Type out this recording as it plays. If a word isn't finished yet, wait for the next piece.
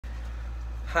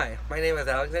Hi, my name is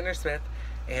Alexander Smith,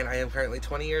 and I am currently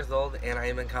 20 years old, and I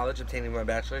am in college obtaining my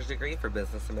bachelor's degree for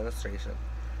business administration.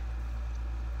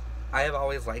 I have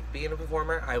always liked being a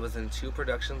performer. I was in 2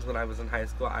 productions when I was in high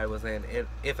school. I was in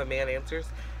If a Man Answers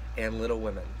and Little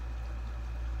Women.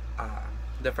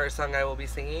 The first song I will be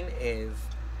singing is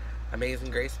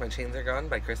Amazing Grace, My Chains Are Gone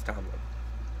by Chris Tomlin.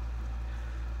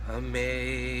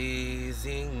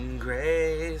 Amazing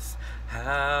grace,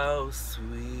 how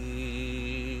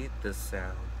sweet the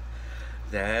sound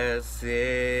that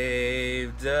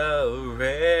saved a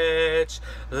wretch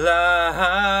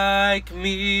like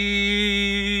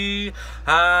me.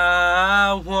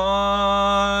 I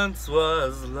once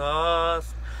was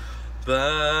lost,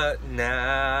 but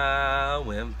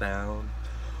now am found.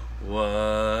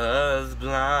 Was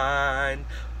blind,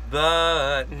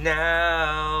 but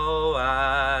now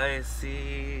I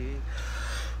see.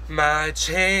 My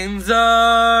chains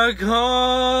are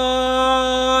gone,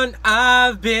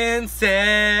 I've been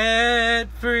set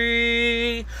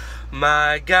free.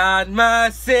 My God, my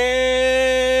Savior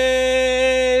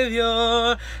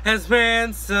has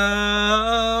ransomed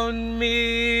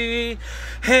me.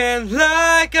 And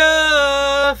like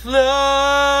a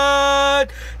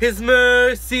flood, His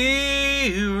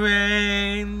mercy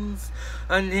reigns.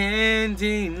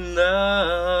 Unending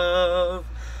love,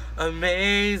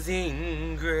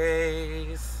 amazing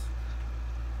grace.